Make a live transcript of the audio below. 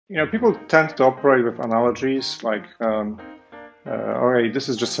People tend to operate with analogies like, okay, this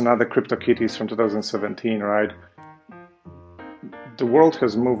is just another CryptoKitties from 2017, right? The world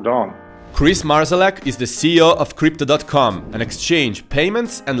has moved on. Kris Marszalek is the CEO of Crypto.com, an exchange,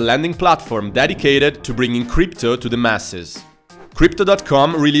 payments and lending platform dedicated to bringing crypto to the masses.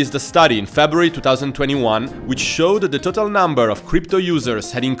 Crypto.com released a study in February 2021 which showed that the total number of crypto users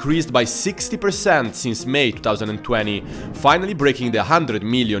had increased by 60% since May 2020, finally breaking the 100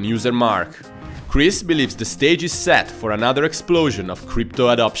 million user mark. Kris believes the stage is set for another explosion of crypto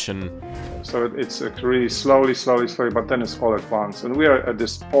adoption. So it's really slowly, but then it's all at once. And we are at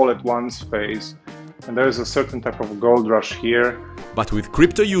this all at once phase. And there is a certain type of gold rush here. But with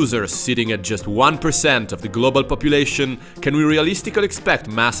crypto users sitting at just 1% of the global population, can we realistically expect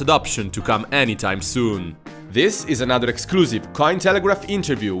mass adoption to come anytime soon? This is another exclusive Cointelegraph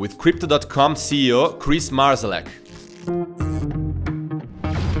interview with Crypto.com CEO Kris Marszalek.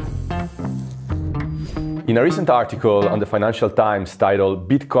 In a recent article on the Financial Times titled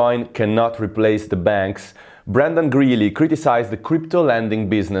 "Bitcoin Cannot Replace the Banks," Brendan Greeley criticized the crypto lending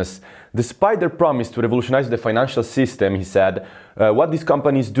business. Despite their promise to revolutionize the financial system, he said, what these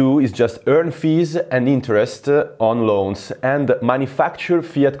companies do is just earn fees and interest on loans and manufacture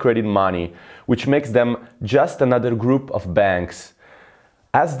fiat credit money, which makes them just another group of banks.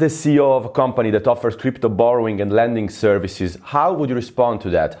 As the CEO of a company that offers crypto borrowing and lending services, how would you respond to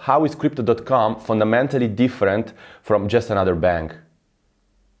that? How is Crypto.com fundamentally different from just another bank?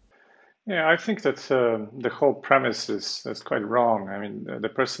 Yeah, I think that the whole premise is quite wrong. I mean, the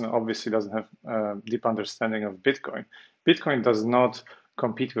person obviously doesn't have a deep understanding of Bitcoin. Bitcoin does not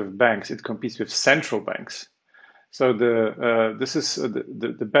compete with banks, it competes with central banks. So this is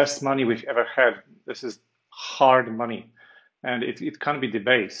the best money we've ever had. This is hard money. And it can't be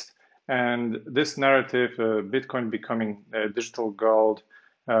debased. And this narrative, Bitcoin becoming digital gold,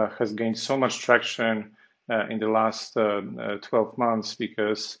 has gained so much traction in the last 12 months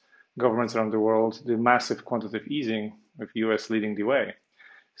because governments around the world did massive quantitative easing, with US leading the way.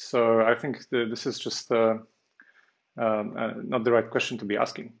 So I think this is just not the right question to be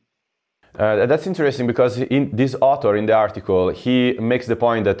asking. That's interesting because this author in the article, he makes the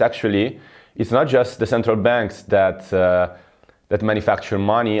point that actually it's not just the central banks that manufacture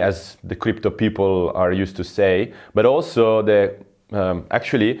money, as the crypto people are used to say, but also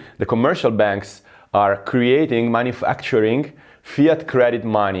actually the commercial banks are manufacturing fiat credit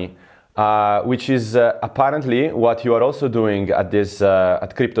money, which is apparently what you are also doing at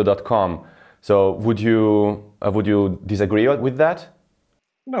Crypto.com. So would you disagree with that?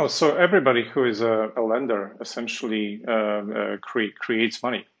 No. So everybody who is a lender essentially creates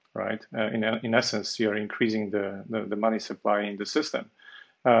money. Right. In essence, you're increasing the money supply in the system,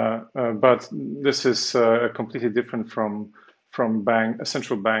 but this is completely different from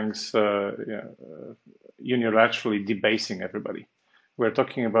central banks unilaterally debasing everybody. We're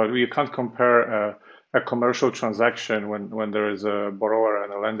talking about, you can't compare a commercial transaction when there is a borrower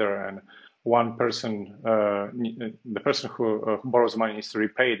and a lender, and one person, the person who borrows money needs to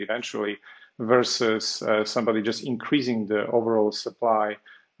repay it eventually, versus somebody just increasing the overall supply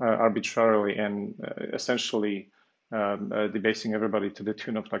arbitrarily and essentially debasing everybody to the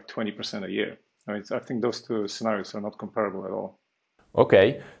tune of like 20% a year. I think those two scenarios are not comparable at all.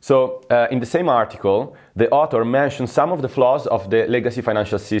 Okay, so in the same article, the author mentioned some of the flaws of the legacy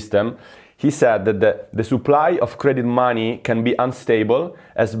financial system. He said that the supply of credit money can be unstable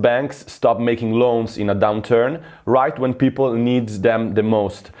as banks stop making loans in a downturn right when people need them the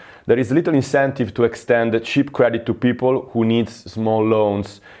most. There is little incentive to extend cheap credit to people who need small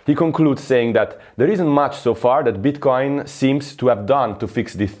loans. He concludes saying that there isn't much so far that Bitcoin seems to have done to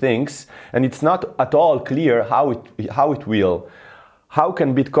fix these things, and it's not at all clear how it will. How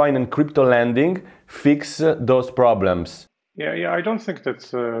can Bitcoin and crypto lending fix those problems? Yeah, I don't think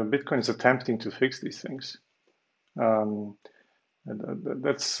that Bitcoin is attempting to fix these things.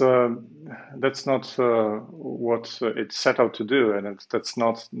 That's not what it set out to do, and that's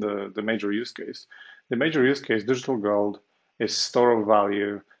not the major use case. The major use case, digital gold, is store of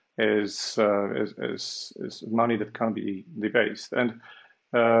value, is money that can't be debased, and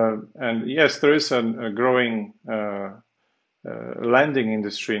yes, there is a growing lending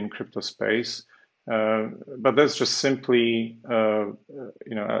industry in crypto space, but that's just simply a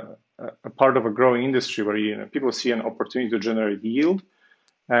part of a growing industry where people see an opportunity to generate yield,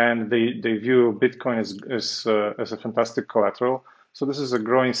 and they view Bitcoin as a fantastic collateral. So this is a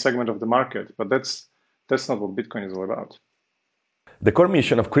growing segment of the market, but that's not what Bitcoin is all about. The core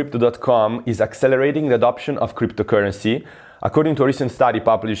mission of Crypto.com is accelerating the adoption of cryptocurrency. According to a recent study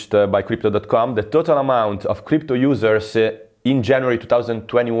published by Crypto.com, the total amount of crypto users in January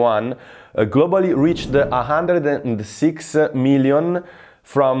 2021 globally reached 106 million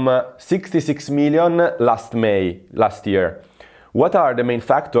from 66 million last year. What are the main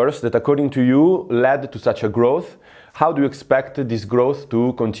factors that, according to you, led to such a growth? How do you expect this growth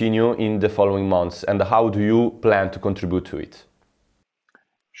to continue in the following months, and how do you plan to contribute to it?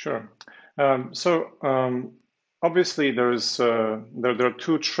 Sure. Obviously, there are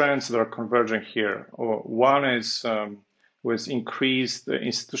two trends that are converging here. One is with increased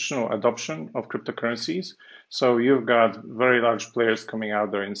institutional adoption of cryptocurrencies. So you've got very large players coming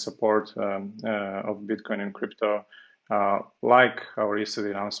out there in support of Bitcoin and crypto, like our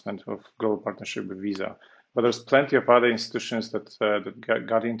yesterday announcement of global partnership with Visa. But there's plenty of other institutions that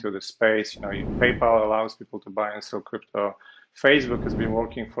got into the space. PayPal allows people to buy and sell crypto. Facebook has been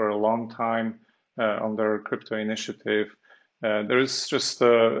working for a long time on their crypto initiative. There is just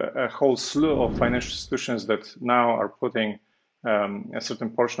a whole slew of financial institutions that now are putting a certain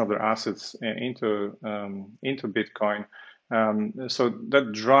portion of their assets into Bitcoin. So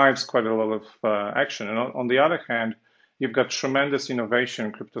that drives quite a lot of action. And on the other hand, you've got tremendous innovation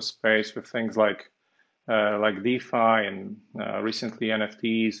in crypto space with things like DeFi and recently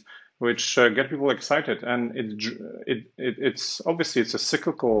NFTs, which get people excited. And it's obviously it's a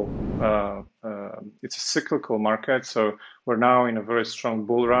cyclical market. So we're now in a very strong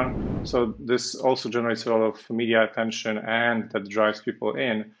bull run. So this also generates a lot of media attention, and that drives people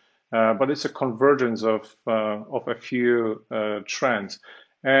in. But it's a convergence of a few trends.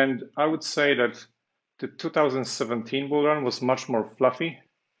 And I would say that the 2017 bull run was much more fluffy,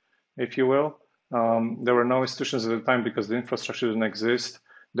 if you will. There were no institutions at the time because the infrastructure didn't exist.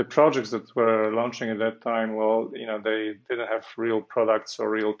 The projects that were launching at that time, well, they didn't have real products or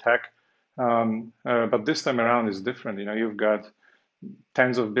real tech. But this time around is different. You've got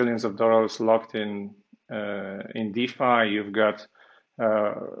tens of billions of dollars locked in DeFi. You've got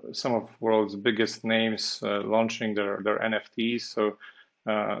some of the world's biggest names launching their NFTs. So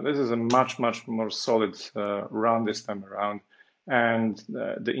this is a much more solid run this time around. And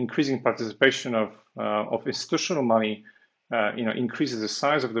the increasing participation of institutional money, increases the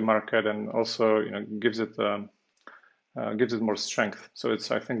size of the market and also, gives it more strength. So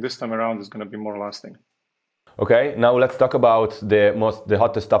I think this time around is going to be more lasting. Okay, now let's talk about the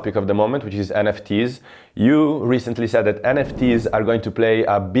hottest topic of the moment, which is NFTs. You recently said that NFTs are going to play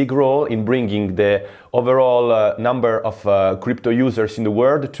a big role in bringing the overall number of crypto users in the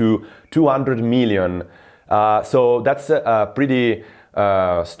world to 200 million. So that's a pretty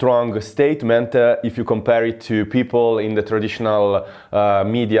strong statement if you compare it to people in the traditional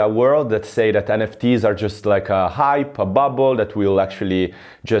media world that say that NFTs are just like a hype, a bubble that will actually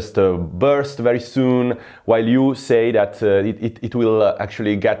just burst very soon, while you say that it will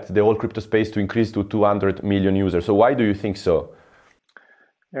actually get the whole crypto space to increase to 200 million users. So why do you think so?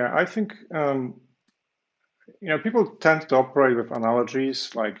 Yeah, I think people tend to operate with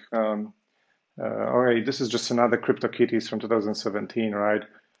analogies like okay, this is just another CryptoKitties from 2017, right?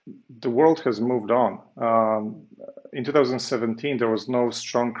 The world has moved on. In 2017, there was no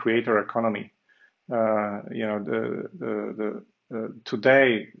strong creator economy.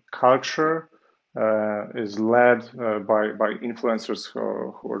 Today, culture is led by influencers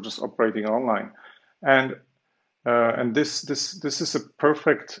who are just operating online, and this is a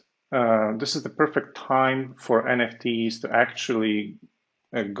perfect this is the perfect time for NFTs to actually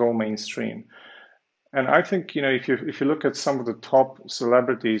go mainstream. And I think, if you look at some of the top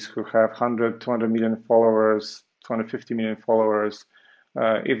celebrities who have 100, 200 million followers, 250 million followers,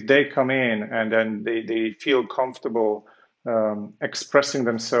 if they come in and then they feel comfortable expressing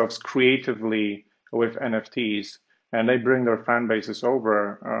themselves creatively with NFTs, and they bring their fan bases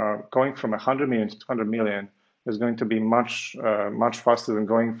over, going from 100 million to 200 million is going to be much faster than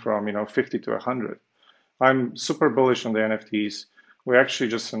going from 50 to 100. I'm super bullish on the NFTs. We actually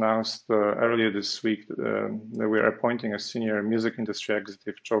just announced earlier this week that we are appointing a senior music industry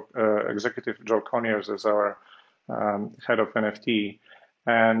executive, Joe Conyers, as our head of NFT.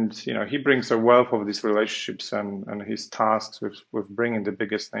 And he brings a wealth of these relationships and his tasks with bringing the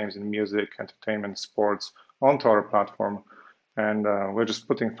biggest names in music, entertainment, sports onto our platform. And we're just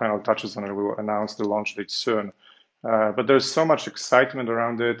putting final touches on it. We will announce the launch date soon. But there's so much excitement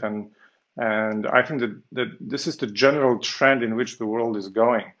around it, and I think that this is the general trend in which the world is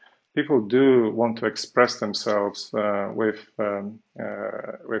going. People do want to express themselves with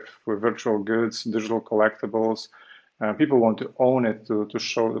virtual goods, digital collectibles. People want to own it to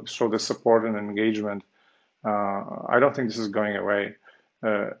show the support and engagement. I don't think this is going away.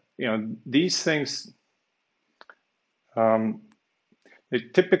 These things they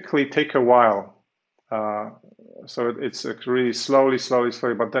typically take a while. So it's really slowly, slowly,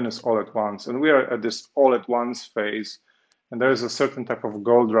 slowly, but then it's all at once. And we are at this all at once phase. And there is a certain type of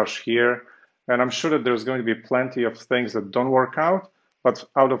gold rush here. And I'm sure that there's going to be plenty of things that don't work out. But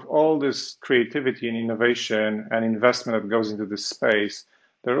out of all this creativity and innovation and investment that goes into this space,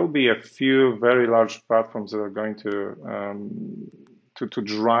 there will be a few very large platforms that are going to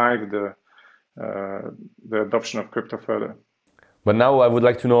drive the adoption of crypto further. But now I would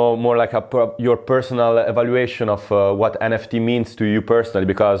like to know more like your personal evaluation of what NFT means to you personally,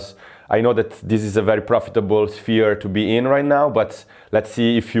 because I know that this is a very profitable sphere to be in right now, but let's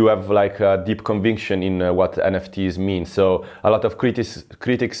see if you have like a deep conviction in what NFTs mean. So a lot of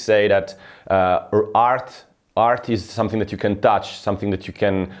critics say that art is something that you can touch, something that you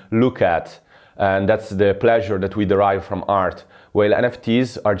can look at, and that's the pleasure that we derive from art. While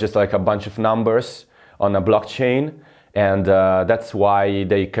NFTs are just like a bunch of numbers on a blockchain, and that's why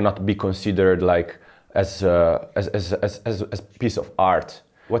they cannot be considered like as a piece of art.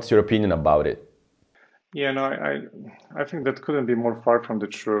 What's your opinion about it? Yeah, no, I think that couldn't be more far from the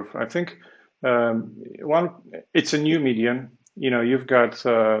truth. I think it's a new medium. You know, you've got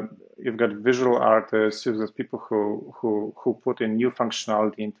visual artists, you've got people who put in new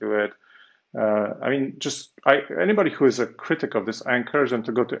functionality into it. I mean, anybody who is a critic of this, I encourage them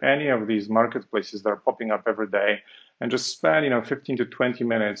to go to any of these marketplaces that are popping up every day and just spend, 15 to 20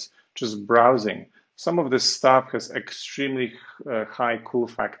 minutes just browsing. Some of this stuff has extremely high cool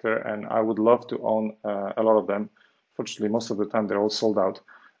factor, and I would love to own a lot of them. Fortunately, most of the time they're all sold out.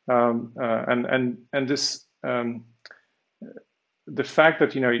 And this the fact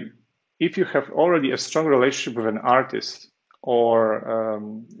that if you have already a strong relationship with an artist or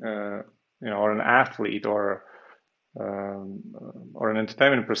an athlete or an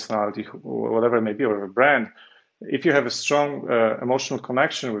entertainment personality, whatever it may be, or a brand, if you have a strong emotional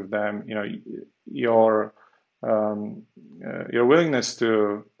connection with them, your willingness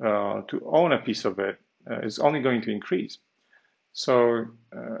to own a piece of it is only going to increase. So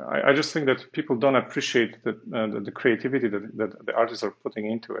I just think that people don't appreciate the creativity that the artists are putting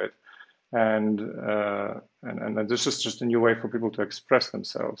into it, and this is just a new way for people to express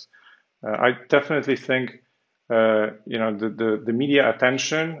themselves. I definitely think the media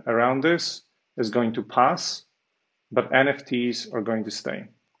attention around this is going to pass, but NFTs are going to stay.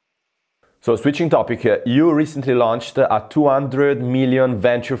 So switching topic, you recently launched a 200 million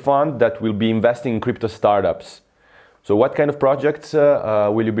venture fund that will be investing in crypto startups. So what kind of projects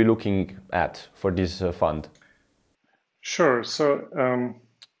will you be looking at for this fund? Sure. So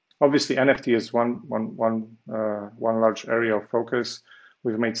obviously NFT is one large area of focus.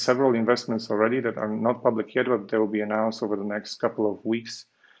 We've made several investments already that are not public yet, but they will be announced over the next couple of weeks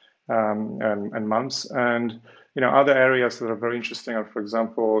and months. And other areas that are very interesting are, for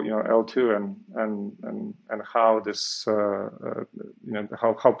example, L2 and how this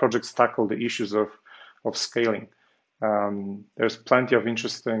how projects tackle the issues of scaling. There's plenty of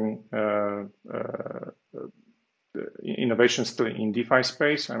interesting innovations still in DeFi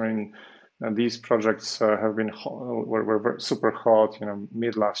space. I mean, these projects were super hot,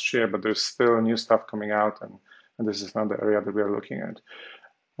 mid last year, but there's still new stuff coming out, and this is another area that we are looking at.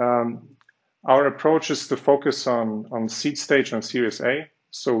 Our approach is to focus on seed stage and Series A,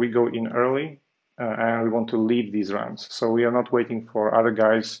 so we go in early, and we want to lead these rounds. So we are not waiting for other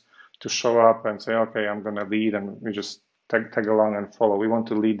guys to show up and say, okay, I'm going to lead, and we just tag along and follow. We want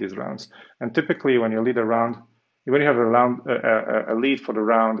to lead these rounds. And typically when you lead a round, when you have a lead for the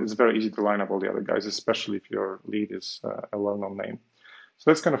round, it's very easy to line up all the other guys, especially if your lead is a well-known name.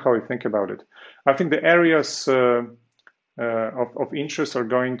 So that's kind of how we think about it. I think the areas of interest are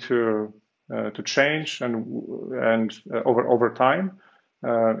going to change and over time.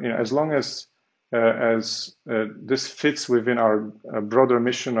 As long as this fits within our broader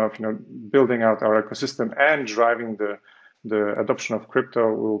mission of building out our ecosystem and driving the adoption of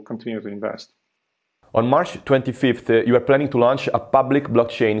crypto, we'll continue to invest. On March 25th, you are planning to launch a public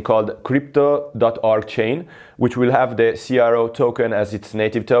blockchain called crypto.org chain, which will have the CRO token as its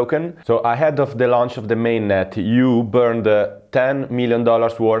native token. So ahead of the launch of the mainnet, you burned $10 million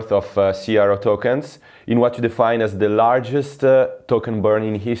worth of CRO tokens in what you define as the largest token burn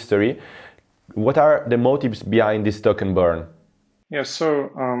in history. What are the motives behind this token burn? Yeah,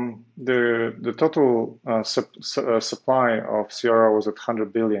 so the total supply of CRO was at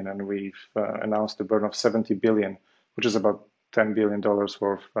 100 billion, and we've announced a burn of 70 billion, which is about $10 billion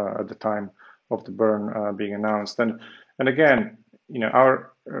worth at the time of the burn being announced. And again,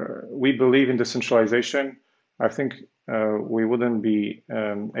 we believe in decentralization. I think we wouldn't be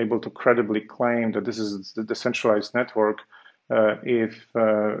able to credibly claim that this is the decentralized network if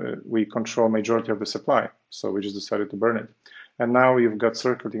we control majority of the supply. So we just decided to burn it. And now you've got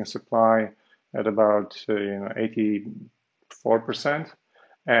circulating supply at about 84%,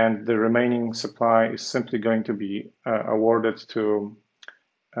 and the remaining supply is simply going to be awarded to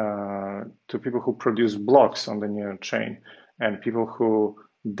people who produce blocks on the new chain and people who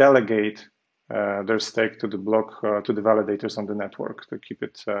delegate their stake to the block to the validators on the network to keep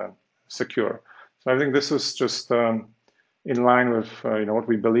it secure. So I think this is just in line with what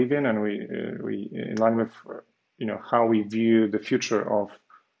we believe in, and we in line with how we view the future of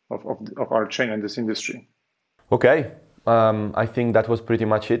our chain and this industry. Okay, I think that was pretty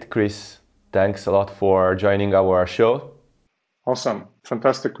much it, Kris. Thanks a lot for joining our show. Awesome.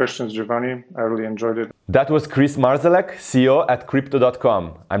 Fantastic questions, Giovanni. I really enjoyed it. That was Kris Marszalek, CEO at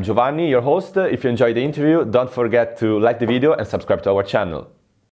Crypto.com. I'm Giovanni, your host. If you enjoyed the interview, don't forget to like the video and subscribe to our channel.